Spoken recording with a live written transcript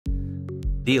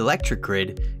The electric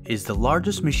grid is the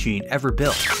largest machine ever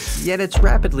built, yet it's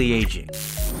rapidly aging.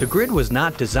 The grid was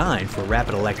not designed for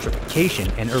rapid electrification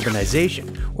and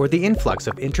urbanization, or the influx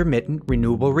of intermittent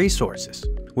renewable resources,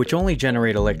 which only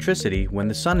generate electricity when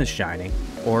the sun is shining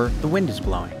or the wind is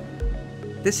blowing.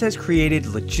 This has created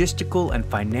logistical and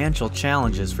financial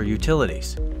challenges for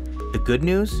utilities. The good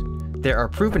news? There are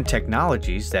proven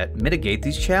technologies that mitigate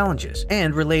these challenges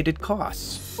and related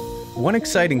costs. One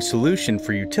exciting solution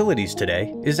for utilities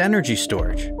today is energy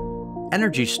storage.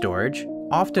 Energy storage,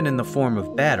 often in the form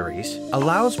of batteries,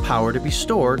 allows power to be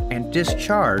stored and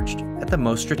discharged at the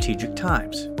most strategic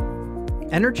times.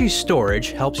 Energy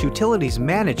storage helps utilities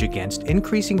manage against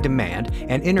increasing demand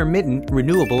and intermittent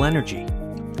renewable energy.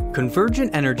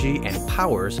 Convergent Energy and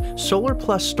Power's Solar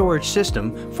Plus storage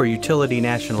system for Utility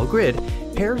National Grid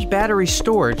pairs battery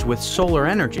storage with solar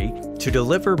energy to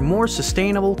deliver more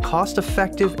sustainable,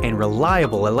 cost-effective, and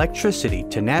reliable electricity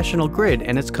to National Grid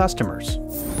and its customers.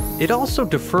 It also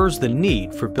defers the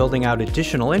need for building out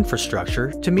additional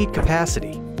infrastructure to meet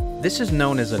capacity. This is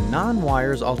known as a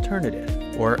non-wires alternative,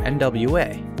 or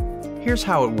NWA. Here's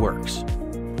how it works.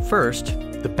 First,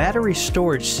 the battery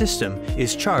storage system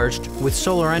is charged with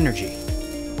solar energy.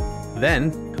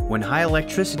 Then, when high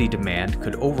electricity demand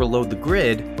could overload the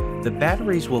grid, the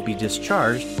batteries will be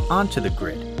discharged onto the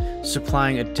grid,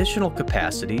 supplying additional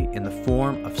capacity in the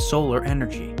form of solar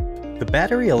energy. The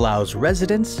battery allows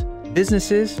residents,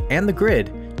 businesses, and the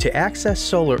grid to access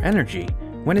solar energy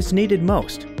when it's needed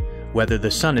most, whether the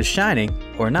sun is shining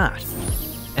or not.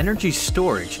 Energy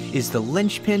storage is the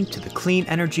linchpin to the clean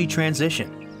energy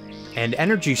transition. And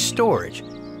energy storage,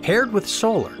 paired with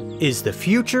solar, is the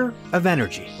future of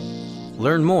energy.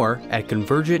 Learn more at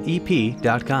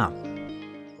convergentep.com.